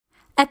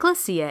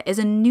Ecclesia is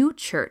a new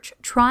church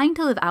trying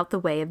to live out the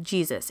way of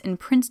Jesus in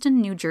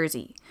Princeton, New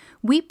Jersey.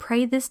 We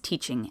pray this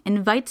teaching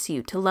invites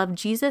you to love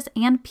Jesus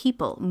and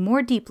people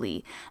more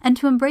deeply and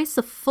to embrace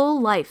the full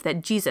life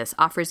that Jesus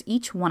offers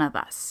each one of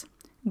us.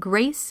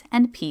 Grace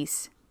and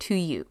peace to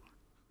you.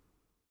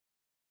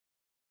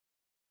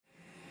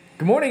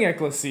 Good morning,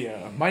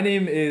 Ecclesia. My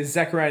name is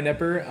Zechariah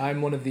Nepper.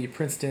 I'm one of the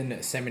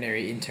Princeton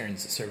Seminary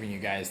interns serving you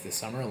guys this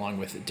summer, along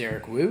with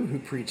Derek Wu, who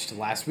preached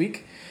last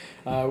week.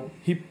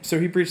 He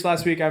preached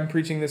last week, I'm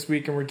preaching this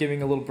week, and we're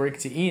giving a little break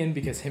to Ian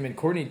because him and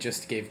Courtney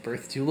just gave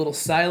birth to little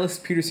Silas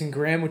Peterson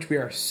Graham, which we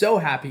are so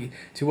happy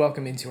to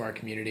welcome into our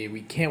community.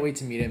 We can't wait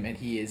to meet him, and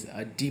he is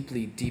a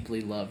deeply,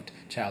 deeply loved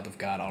child of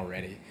God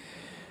already.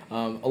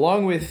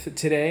 Along with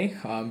today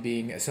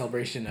being a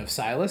celebration of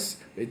Silas,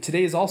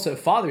 today is also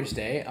Father's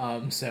Day,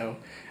 so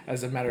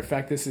as a matter of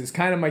fact, this is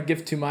kind of my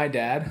gift to my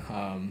dad.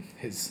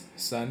 His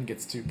son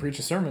gets to preach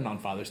a sermon on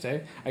Father's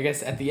Day. I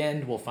guess at the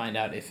end we'll find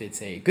out if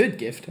it's a good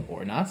gift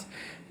or not,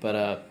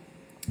 but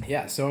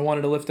so I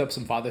wanted to lift up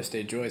some Father's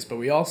Day joys, but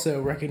we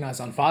also recognize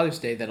on Father's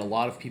Day that a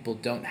lot of people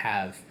don't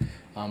have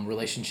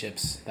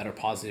relationships that are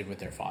positive with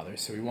their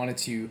fathers. So we wanted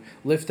to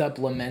lift up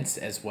laments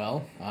as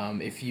well.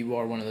 If you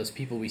are one of those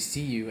people, we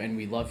see you and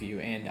we love you.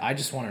 And I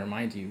just want to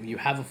remind you, you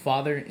have a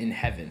Father in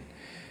heaven.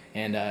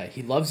 And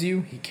he loves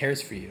you, he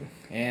cares for you.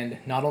 And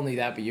not only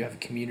that, but you have a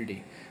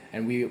community.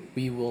 And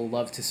we will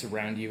love to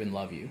surround you and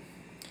love you.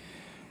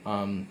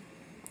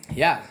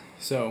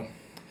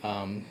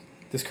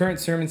 This current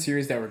sermon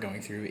series that we're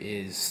going through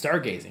is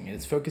Stargazing, and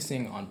it's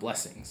focusing on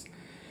blessings.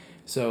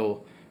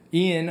 So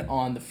Ian,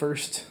 on the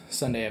first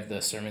Sunday of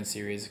the sermon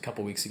series a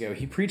couple weeks ago,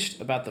 he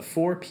preached about the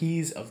 4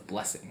 P's of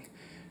blessing: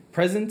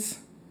 presence,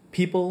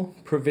 people,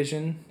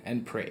 provision,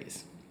 and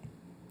praise.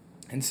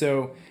 And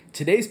so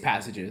today's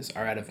passages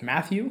are out of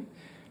Matthew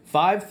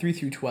 5, 3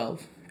 through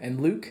 12, and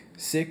Luke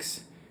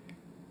 6,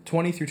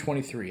 20 through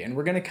 23. And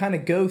we're going to kind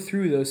of go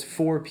through those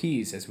 4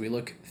 P's as we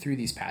look through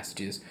these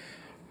passages,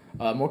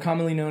 more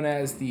commonly known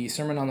as the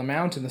Sermon on the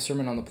Mount and the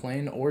Sermon on the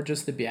Plain, or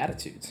just the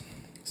Beatitudes.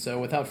 So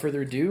without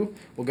further ado,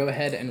 we'll go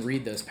ahead and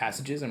read those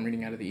passages. I'm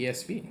reading out of the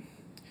ESV.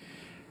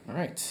 All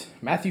right,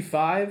 Matthew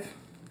 5,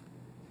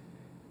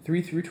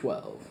 3 through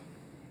 12.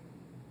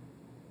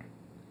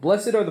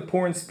 Blessed are the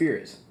poor in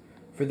spirit,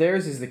 for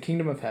theirs is the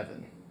kingdom of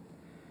heaven.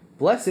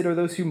 Blessed are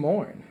those who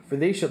mourn, for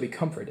they shall be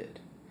comforted.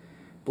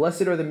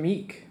 Blessed are the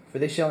meek, for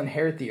they shall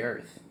inherit the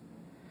earth.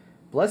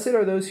 Blessed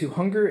are those who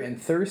hunger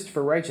and thirst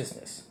for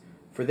righteousness,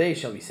 for they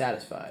shall be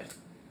satisfied.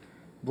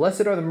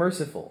 Blessed are the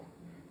merciful,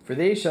 for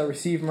they shall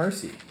receive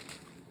mercy.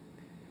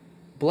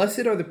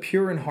 Blessed are the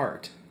pure in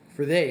heart,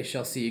 for they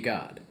shall see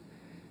God.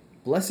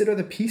 Blessed are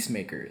the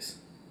peacemakers,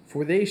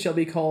 for they shall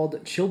be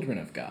called children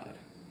of God.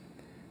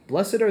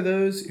 Blessed are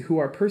those who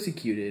are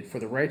persecuted for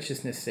the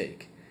righteousness'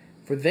 sake,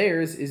 for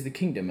theirs is the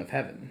kingdom of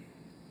heaven.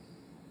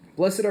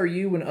 Blessed are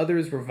you when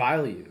others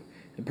revile you,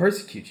 and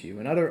persecute you,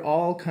 and utter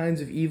all kinds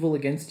of evil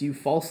against you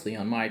falsely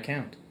on my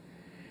account.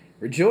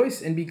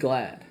 Rejoice and be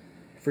glad,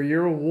 for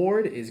your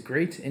reward is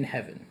great in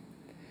heaven.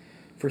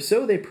 For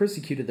so they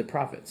persecuted the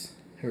prophets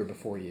who were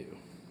before you.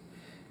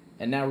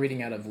 And now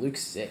reading out of Luke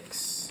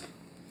 6.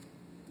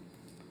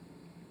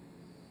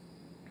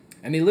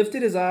 And he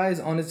lifted his eyes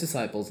on his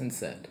disciples and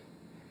said,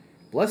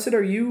 Blessed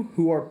are you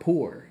who are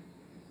poor,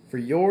 for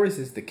yours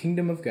is the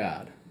kingdom of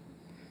God.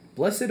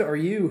 Blessed are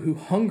you who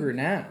hunger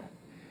now,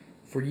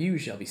 for you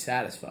shall be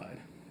satisfied.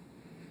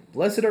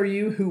 Blessed are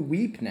you who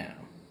weep now,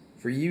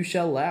 for you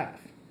shall laugh.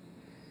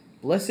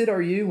 Blessed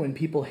are you when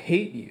people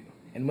hate you,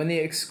 and when they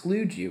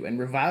exclude you and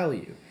revile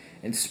you,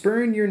 and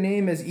spurn your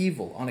name as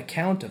evil on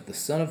account of the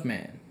Son of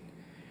Man.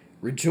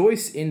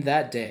 Rejoice in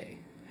that day,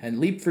 and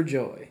leap for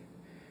joy.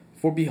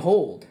 For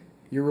behold,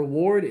 your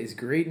reward is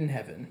great in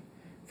heaven,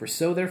 for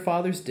so their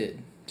fathers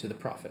did to the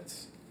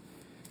prophets.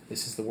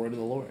 This is the word of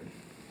the Lord.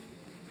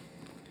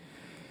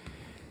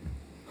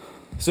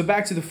 So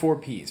back to the 4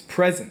 P's: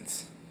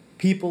 presence,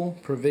 people,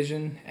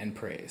 provision, and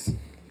praise.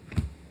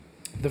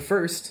 The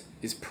first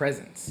is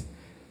presence.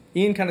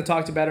 Ian kind of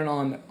talked about it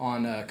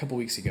on a couple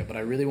weeks ago, but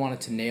I really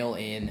wanted to nail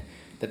in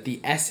that the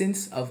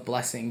essence of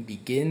blessing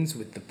begins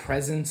with the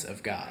presence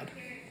of God.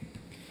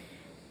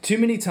 Too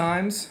many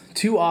times,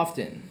 too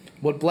often,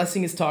 what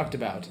blessing is talked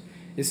about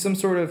is some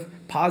sort of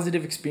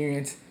positive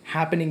experience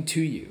happening to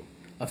you,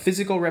 a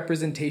physical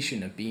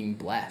representation of being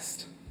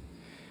blessed.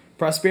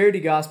 Prosperity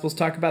gospels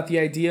talk about the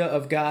idea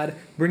of God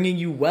bringing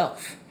you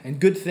wealth and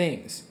good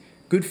things,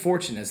 good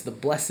fortune as the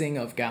blessing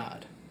of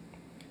God.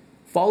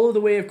 Follow the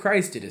way of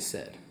Christ, it is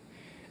said,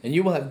 and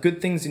you will have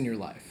good things in your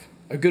life,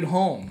 a good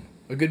home,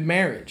 a good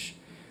marriage,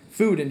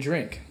 food and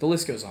drink, the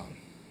list goes on.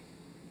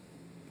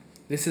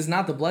 This is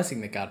not the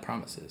blessing that God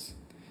promises.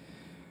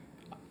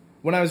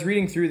 When I was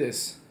reading through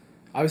this,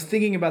 I was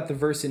thinking about the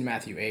verse in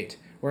Matthew 8,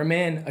 where a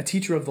man, a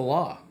teacher of the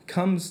law,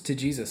 comes to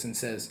Jesus and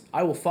says,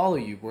 I will follow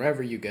you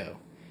wherever you go.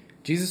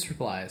 Jesus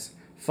replies,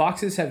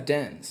 Foxes have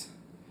dens,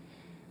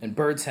 and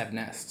birds have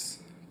nests,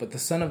 but the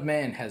Son of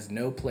Man has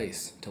no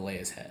place to lay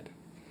his head.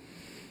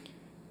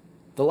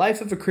 The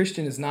life of a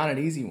Christian is not an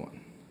easy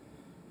one.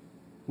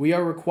 we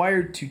are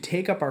required to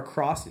take up our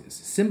crosses,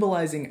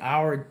 symbolizing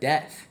our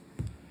death,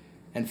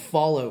 and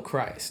follow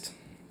Christ.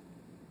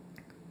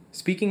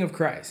 Speaking of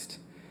Christ,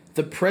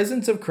 the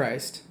presence of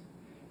Christ,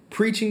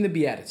 preaching the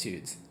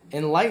Beatitudes,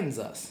 enlightens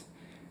us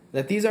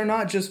that these are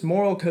not just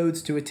moral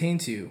codes to attain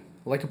to,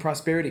 like a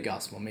prosperity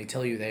gospel may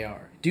tell you they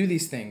are. Do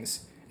these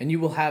things, and you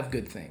will have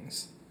good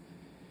things.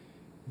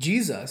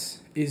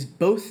 Jesus is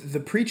both the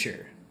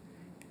preacher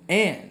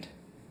and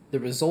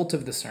the result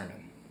of the sermon.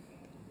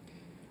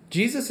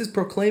 Jesus is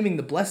proclaiming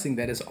the blessing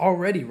that is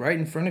already right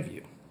in front of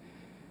you.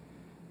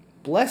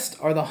 Blessed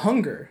are those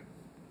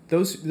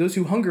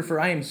who hunger, for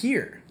I am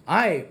here.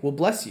 I will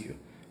bless you.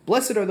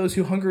 Blessed are those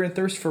who hunger and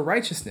thirst for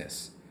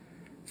righteousness,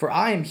 for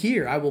I am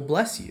here. I will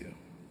bless you.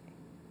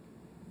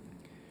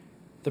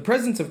 The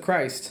presence of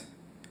Christ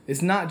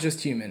is not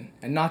just human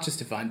and not just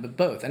divine, but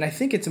both. And I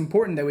think it's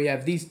important that we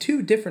have these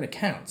two different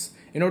accounts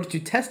in order to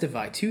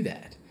testify to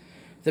that.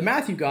 The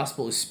Matthew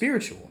Gospel is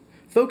spiritual,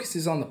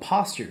 focuses on the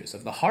postures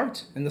of the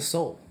heart and the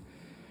soul.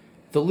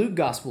 The Luke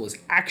Gospel is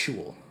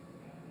actual,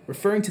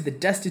 referring to the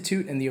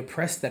destitute and the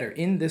oppressed that are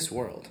in this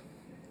world.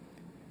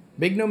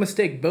 Make no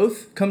mistake,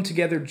 both come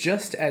together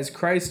just as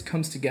Christ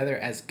comes together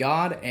as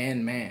God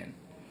and man.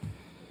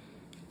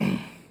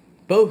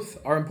 Both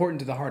are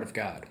important to the heart of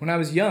God. When I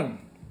was young,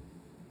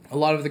 a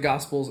lot of the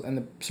Gospels and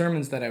the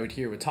sermons that I would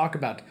hear would talk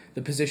about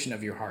the position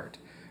of your heart.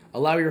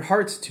 Allow your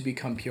heart to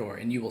become pure,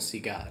 and you will see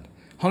God.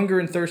 Hunger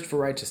and thirst for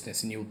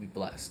righteousness, and you will be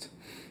blessed.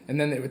 And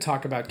then they would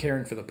talk about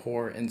caring for the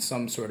poor in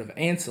some sort of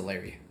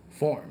ancillary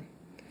form.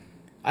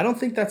 I don't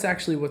think that's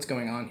actually what's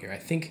going on here. I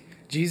think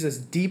Jesus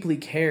deeply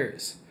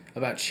cares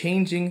about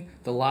changing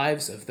the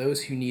lives of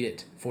those who need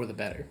it for the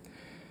better.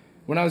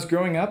 When I was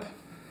growing up,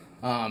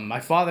 my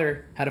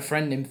father had a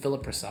friend named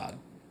Philip Prasad.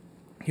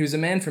 He was a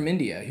man from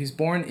India. He was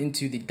born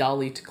into the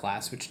Dalit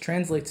class, which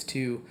translates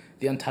to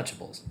the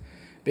untouchables.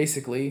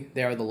 Basically,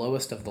 they are the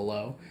lowest of the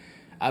low.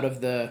 Out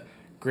of the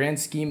grand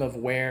scheme of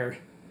where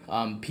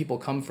people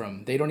come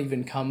from, they don't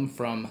even come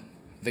from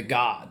the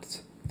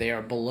gods. They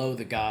are below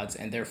the gods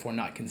and therefore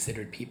not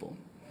considered people.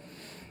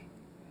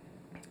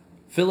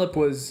 Philip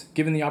was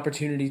given the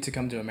opportunity to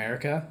come to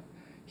America.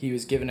 He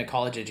was given a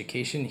college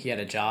education. He had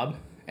a job.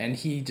 And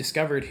he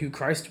discovered who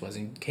Christ was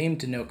and came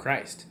to know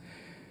Christ.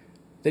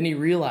 Then he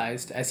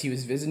realized, as he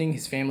was visiting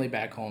his family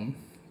back home,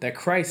 that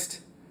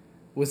Christ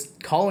was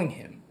calling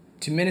him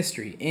to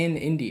ministry in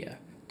India,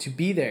 to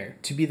be there,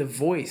 to be the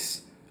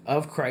voice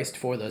of Christ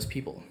for those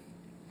people.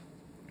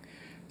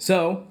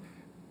 So,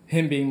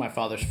 him being my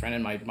father's friend,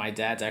 and my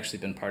dad's actually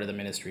been part of the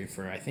ministry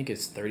for, I think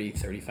it's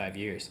 35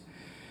 years.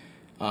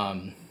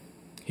 My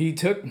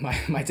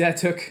dad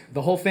took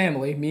the whole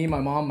family, me, my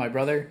mom, my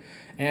brother,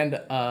 and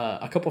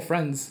a couple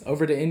friends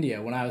over to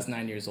India when I was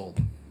 9 years old.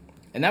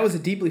 And that was a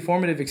deeply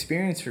formative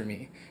experience for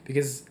me,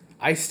 because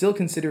I still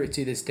consider it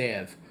to this day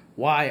of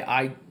why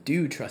I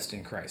do trust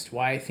in Christ,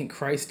 why I think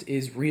Christ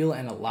is real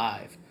and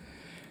alive.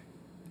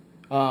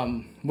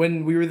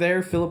 When we were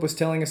there, Philip was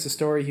telling us a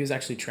story. He was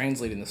actually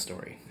translating the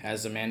story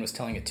as a man was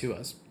telling it to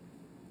us,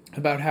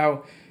 about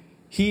how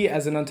he,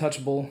 as an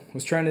untouchable,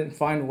 was trying to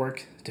find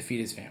work to feed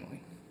his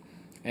family.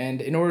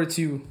 And in order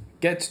to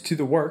get to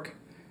the work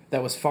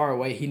that was far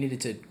away, he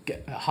needed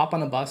to hop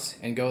on a bus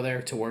and go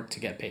there to work to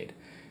get paid.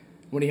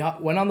 When he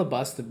went on the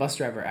bus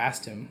driver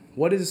asked him,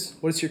 what is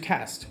your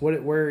caste?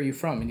 Where are you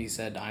from? And he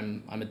said,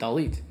 I'm a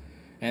Dalit.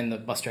 And the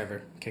bus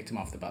driver kicked him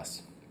off the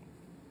bus.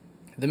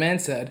 The man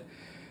said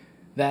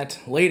that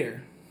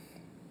later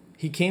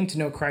he came to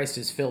know Christ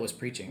as Phil was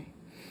preaching.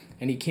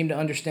 And he came to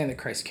understand that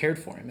Christ cared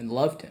for him and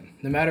loved him.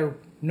 No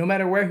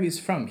matter where he was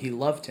from, he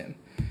loved him.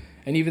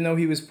 And even though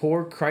he was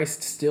poor,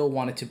 Christ still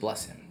wanted to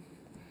bless him.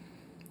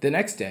 The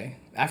next day,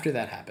 after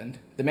that happened,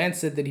 the man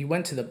said that he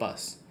went to the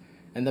bus,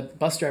 and the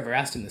bus driver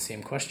asked him the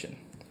same question.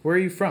 Where are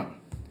you from?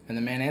 And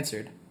the man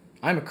answered,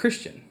 I'm a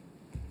Christian.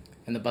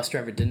 And the bus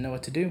driver didn't know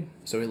what to do,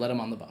 so he let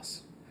him on the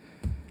bus.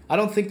 I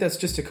don't think that's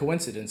just a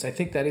coincidence. I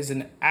think that is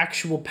an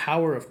actual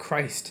power of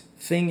Christ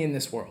thing in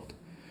this world.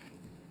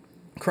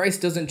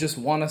 Christ doesn't just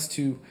want us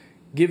to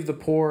give the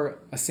poor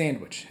a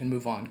sandwich and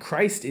move on.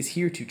 Christ is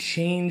here to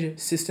change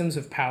systems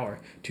of power,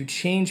 to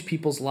change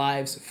people's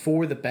lives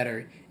for the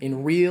better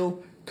in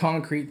real,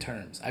 concrete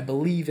terms. I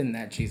believe in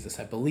that Jesus.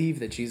 I believe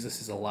that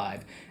Jesus is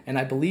alive. And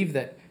I believe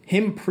that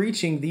him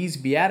preaching these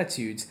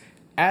Beatitudes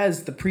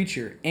as the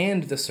preacher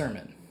and the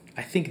sermon,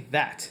 I think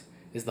that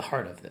is the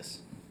heart of this.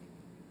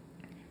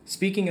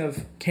 Speaking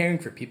of caring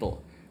for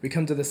people, we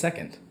come to the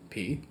second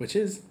P, which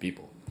is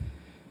people.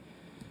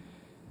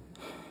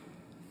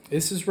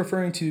 This is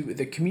referring to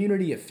the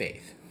community of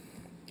faith.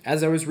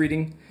 As I was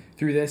reading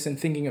through this and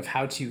thinking of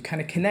how to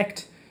kind of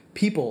connect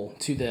people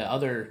to the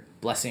other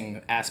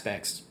blessing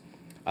aspects,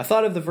 I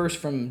thought of the verse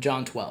from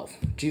John 12.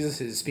 Jesus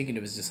is speaking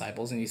to his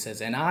disciples and he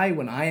says, and I,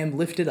 when I am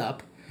lifted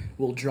up,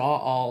 will draw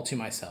all to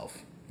myself.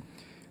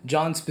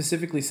 John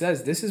specifically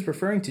says this is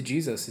referring to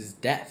Jesus'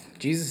 death.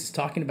 Jesus is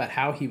talking about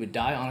how he would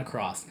die on a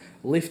cross,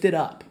 lifted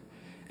up,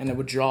 and it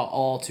would draw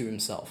all to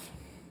himself.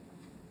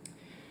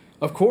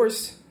 Of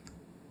course,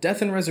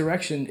 death and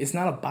resurrection is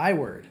not a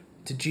byword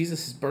to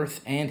Jesus'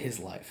 birth and his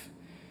life.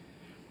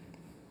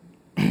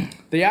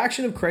 The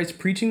action of Christ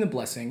preaching the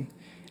blessing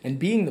and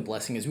being the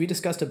blessing, as we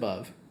discussed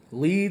above,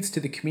 leads to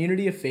the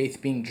community of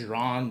faith being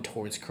drawn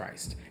towards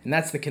Christ. And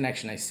that's the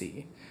connection I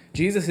see.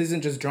 Jesus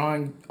isn't just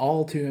drawing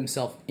all to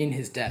himself in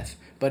his death,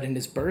 but in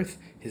his birth,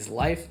 his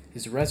life,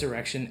 his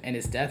resurrection, and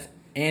his death,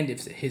 and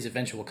his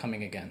eventual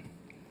coming again.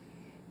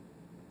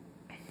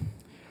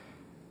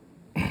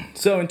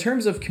 So in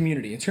terms of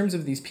community, in terms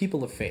of these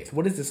people of faith,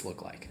 what does this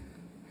look like?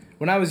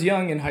 When I was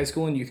young in high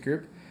school and youth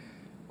group,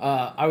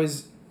 I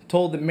was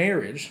told that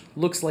marriage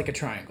looks like a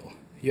triangle.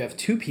 You have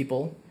two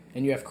people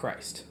and you have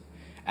Christ.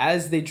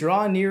 As they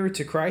draw nearer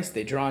to Christ,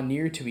 they draw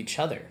near to each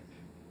other,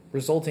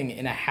 resulting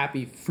in a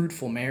happy,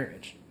 fruitful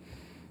marriage.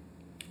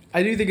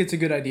 I do think it's a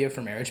good idea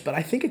for marriage, but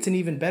I think it's an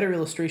even better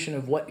illustration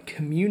of what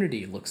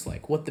community looks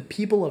like, what the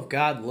people of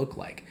God look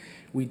like.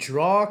 We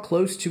draw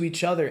close to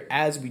each other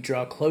as we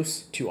draw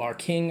close to our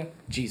King,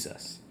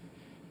 Jesus.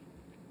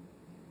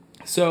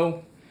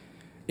 So,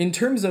 in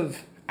terms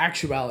of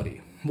actuality,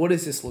 what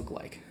does this look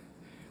like?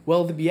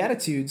 Well, the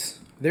Beatitudes,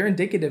 they're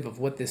indicative of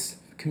what this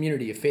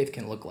community of faith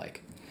can look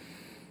like.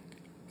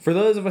 For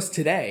those of us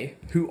today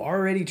who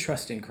already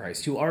trust in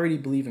Christ, who already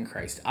believe in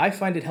Christ, I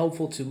find it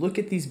helpful to look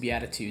at these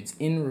Beatitudes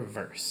in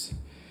reverse.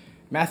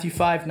 Matthew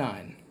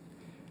 5:9.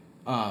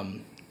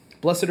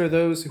 Blessed are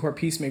those who are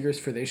peacemakers,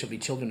 for they shall be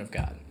children of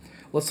God.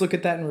 Let's look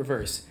at that in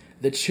reverse.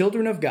 The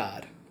children of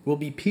God will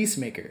be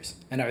peacemakers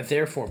and are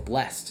therefore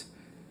blessed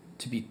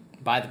to be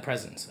by the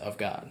presence of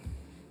God.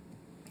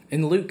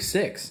 In Luke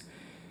 6,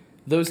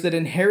 those that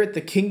inherit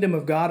the kingdom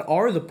of God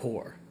are the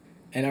poor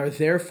and are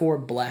therefore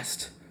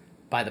blessed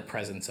by the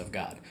presence of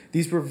God.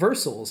 These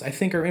reversals, I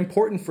think, are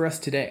important for us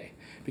today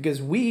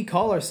because we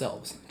call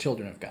ourselves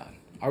children of God.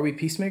 Are we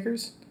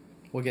peacemakers?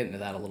 We'll get into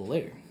that a little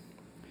later.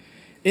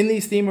 In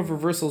these theme of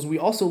reversals, we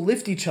also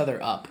lift each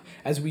other up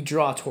as we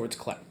draw towards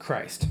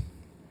Christ.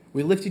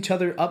 We lift each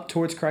other up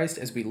towards Christ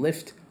as we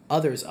lift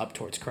others up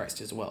towards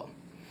Christ as well.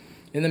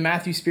 In the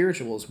Matthew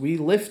spirituals, we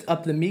lift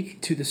up the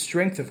meek to the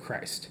strength of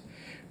Christ.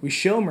 We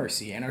show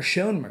mercy and are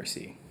shown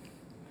mercy.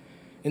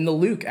 In the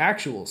Luke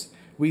actuals,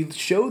 we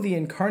show the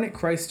incarnate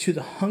Christ to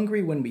the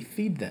hungry when we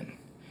feed them.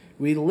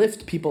 We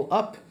lift people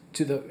up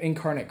to the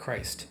incarnate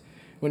Christ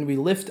when we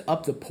lift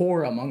up the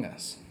poor among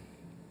us.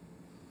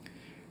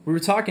 We were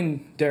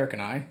talking, Derek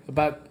and I,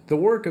 about the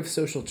work of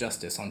social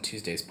justice on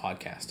Tuesday's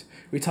podcast.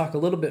 We talk a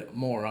little bit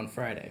more on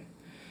Friday.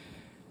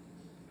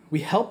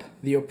 We help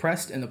the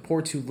oppressed and the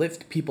poor to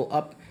lift people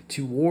up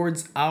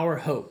towards our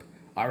hope,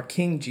 our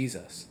King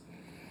Jesus.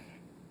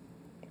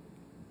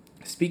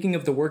 Speaking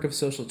of the work of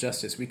social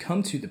justice, we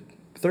come to the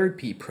third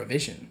P,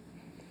 provision.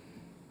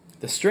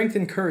 The strength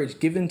and courage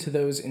given to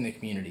those in the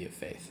community of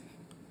faith.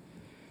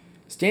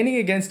 Standing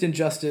against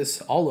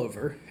injustice all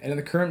over, and in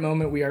the current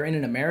moment we are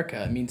in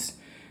America, means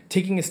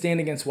taking a stand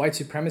against white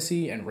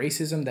supremacy and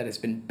racism that has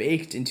been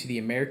baked into the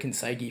American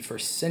psyche for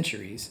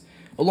centuries,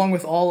 along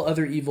with all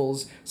other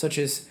evils such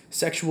as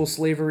sexual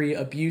slavery,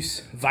 abuse,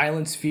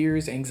 violence,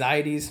 fears,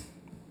 anxieties.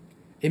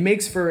 It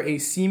makes for a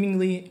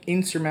seemingly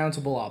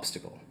insurmountable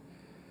obstacle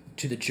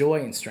to the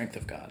joy and strength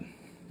of God.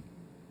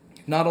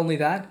 Not only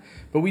that,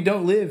 but we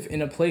don't live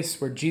in a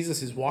place where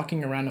Jesus is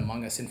walking around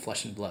among us in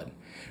flesh and blood.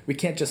 We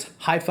can't just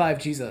high-five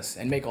Jesus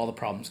and make all the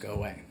problems go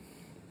away.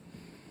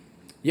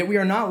 Yet we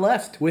are not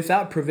left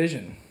without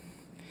provision.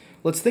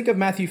 Let's think of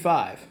Matthew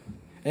 5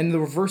 and the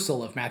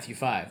reversal of Matthew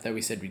 5 that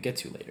we said we'd get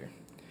to later.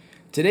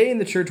 Today in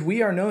the church,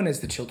 we are known as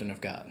the children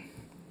of God.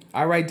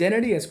 Our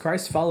identity as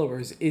Christ's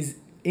followers is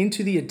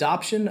into the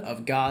adoption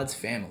of God's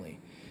family.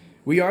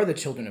 We are the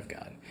children of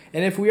God.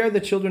 And if we are the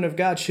children of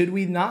God, should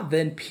we not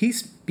then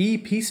be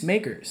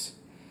peacemakers?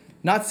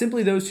 Not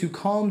simply those who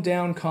calm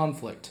down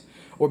conflict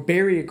or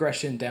bury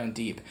aggression down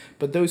deep,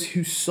 but those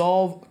who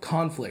solve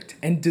conflict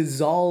and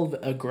dissolve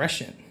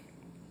aggression.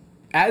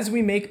 As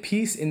we make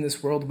peace in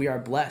this world, we are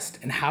blessed.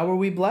 And how are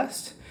we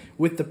blessed?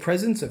 With the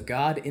presence of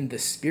God in the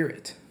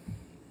Spirit.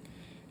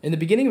 In the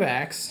beginning of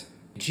Acts,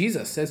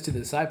 Jesus says to the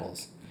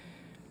disciples,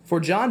 "For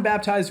John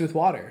baptized with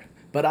water,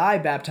 but I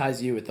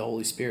baptize you with the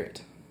Holy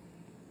Spirit."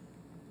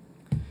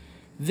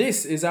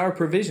 This is our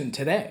provision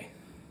today.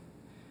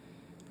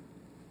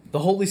 The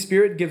Holy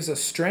Spirit gives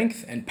us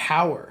strength and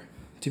power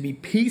to be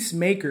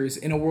peacemakers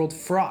in a world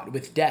fraught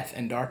with death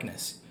and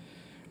darkness.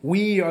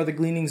 We are the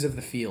gleanings of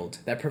the field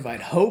that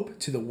provide hope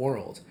to the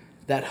world,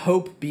 that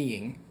hope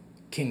being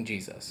King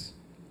Jesus.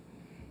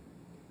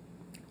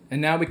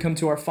 And now we come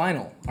to our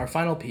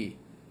final P,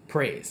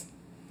 praise.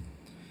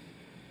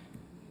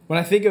 When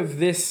I think of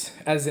this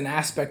as an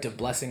aspect of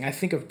blessing, I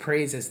think of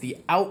praise as the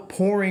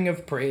outpouring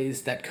of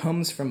praise that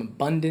comes from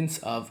abundance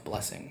of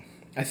blessing.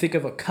 I think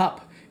of a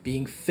cup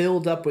being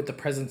filled up with the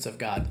presence of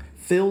God,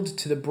 filled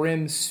to the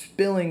brim,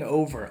 spilling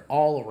over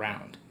all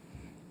around.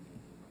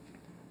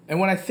 And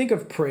when I think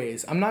of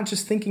praise, I'm not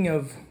just thinking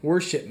of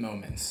worship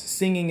moments,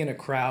 singing in a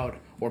crowd,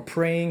 or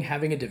praying,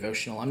 having a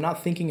devotional. I'm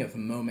not thinking of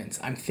moments.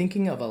 I'm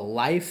thinking of a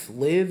life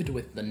lived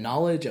with the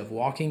knowledge of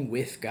walking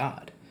with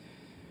God.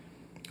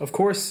 Of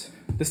course,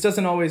 this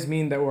doesn't always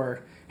mean that we're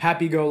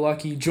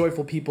happy-go-lucky,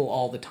 joyful people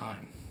all the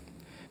time.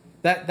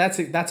 That's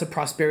a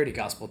prosperity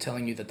gospel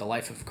telling you that the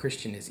life of a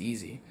Christian is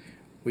easy.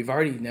 We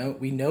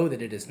know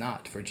that it is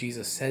not, for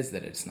Jesus says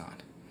that it's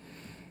not.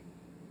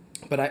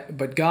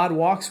 But God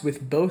walks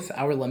with both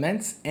our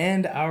laments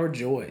and our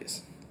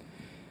joys.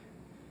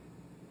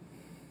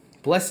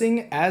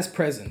 Blessing as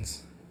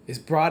presence is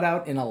brought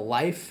out in a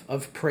life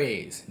of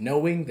praise,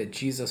 knowing that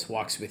Jesus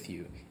walks with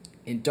you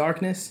in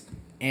darkness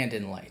and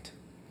in light.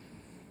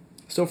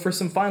 So for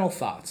some final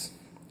thoughts,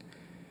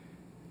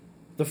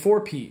 the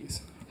 4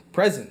 P's.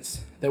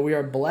 Presence, that we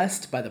are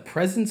blessed by the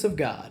presence of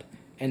God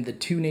and the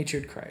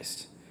two-natured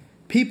Christ.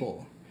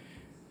 People,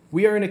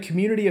 we are in a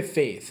community of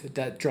faith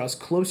that draws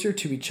closer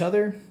to each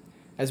other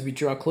as we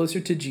draw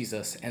closer to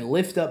Jesus and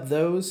lift up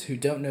those who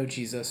don't know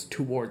Jesus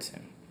towards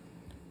him.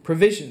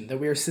 Provision, that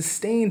we are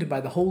sustained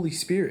by the Holy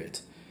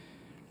Spirit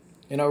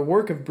in our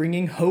work of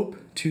bringing hope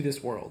to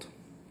this world.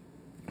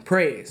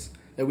 Praise,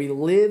 that we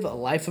live a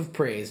life of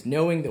praise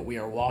knowing that we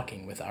are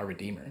walking with our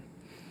Redeemer.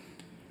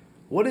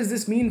 What does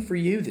this mean for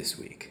you this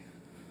week?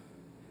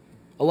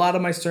 A lot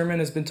of my sermon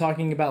has been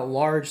talking about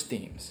large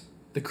themes.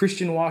 The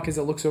Christian walk as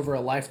it looks over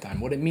a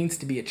lifetime, what it means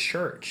to be a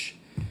church.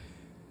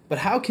 But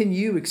how can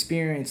you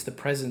experience the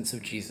presence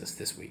of Jesus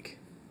this week?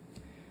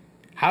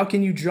 How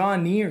can you draw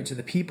near to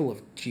the people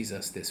of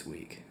Jesus this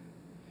week?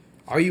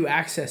 Are you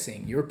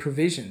accessing your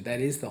provision that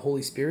is the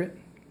Holy Spirit?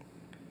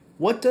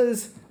 What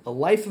does a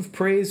life of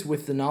praise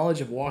with the knowledge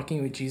of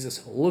walking with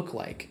Jesus look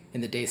like in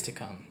the days to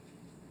come?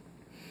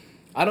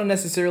 I don't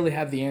necessarily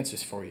have the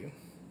answers for you.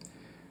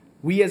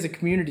 We as a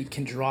community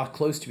can draw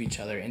close to each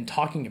other in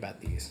talking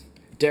about these.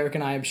 Derek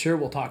and I, I'm sure,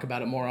 will talk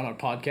about it more on our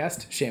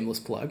podcast, shameless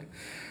plug.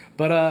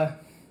 But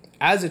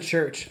as a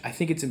church, I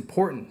think it's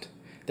important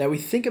that we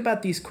think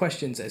about these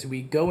questions as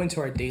we go into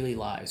our daily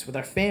lives, with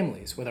our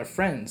families, with our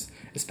friends,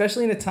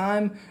 especially in a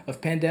time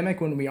of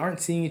pandemic when we aren't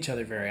seeing each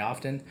other very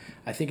often.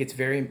 I think it's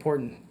very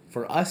important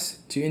for us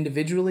to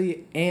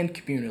individually and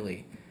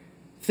communally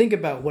think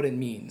about what it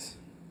means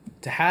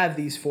to have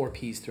these 4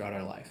 P's throughout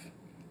our life.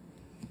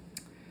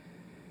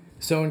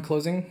 So in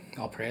closing,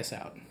 I'll pray us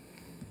out.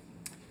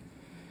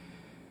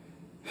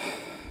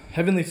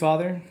 Heavenly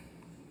Father,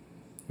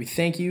 we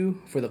thank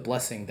you for the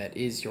blessing that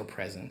is your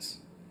presence.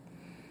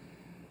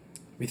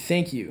 We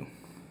thank you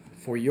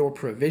for your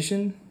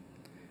provision,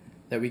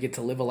 that we get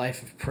to live a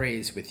life of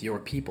praise with your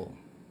people.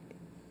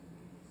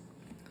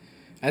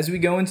 As we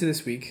go into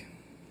this week,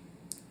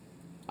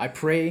 I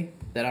pray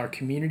that our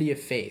community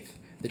of faith,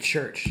 the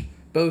church,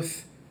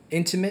 both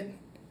intimate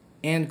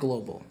and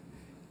global,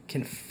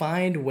 can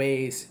find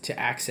ways to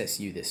access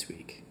you this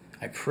week.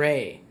 I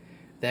pray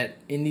that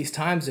in these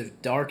times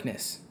of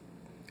darkness,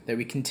 that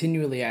we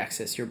continually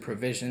access your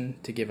provision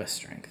to give us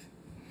strength.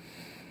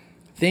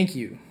 Thank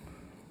you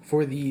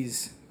for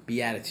these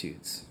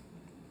Beatitudes.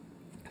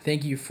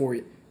 Thank you for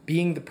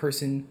being the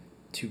person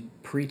to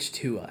preach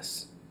to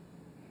us.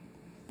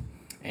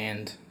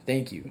 And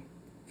thank you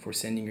for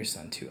sending your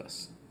Son to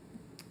us.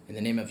 In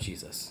the name of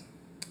Jesus,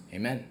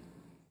 amen.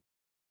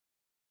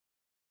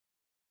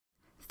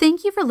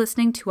 Thank you for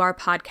listening to our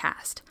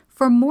podcast.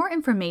 For more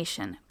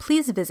information,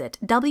 please visit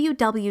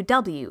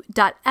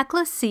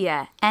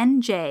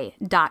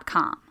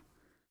www.ecclesianj.com.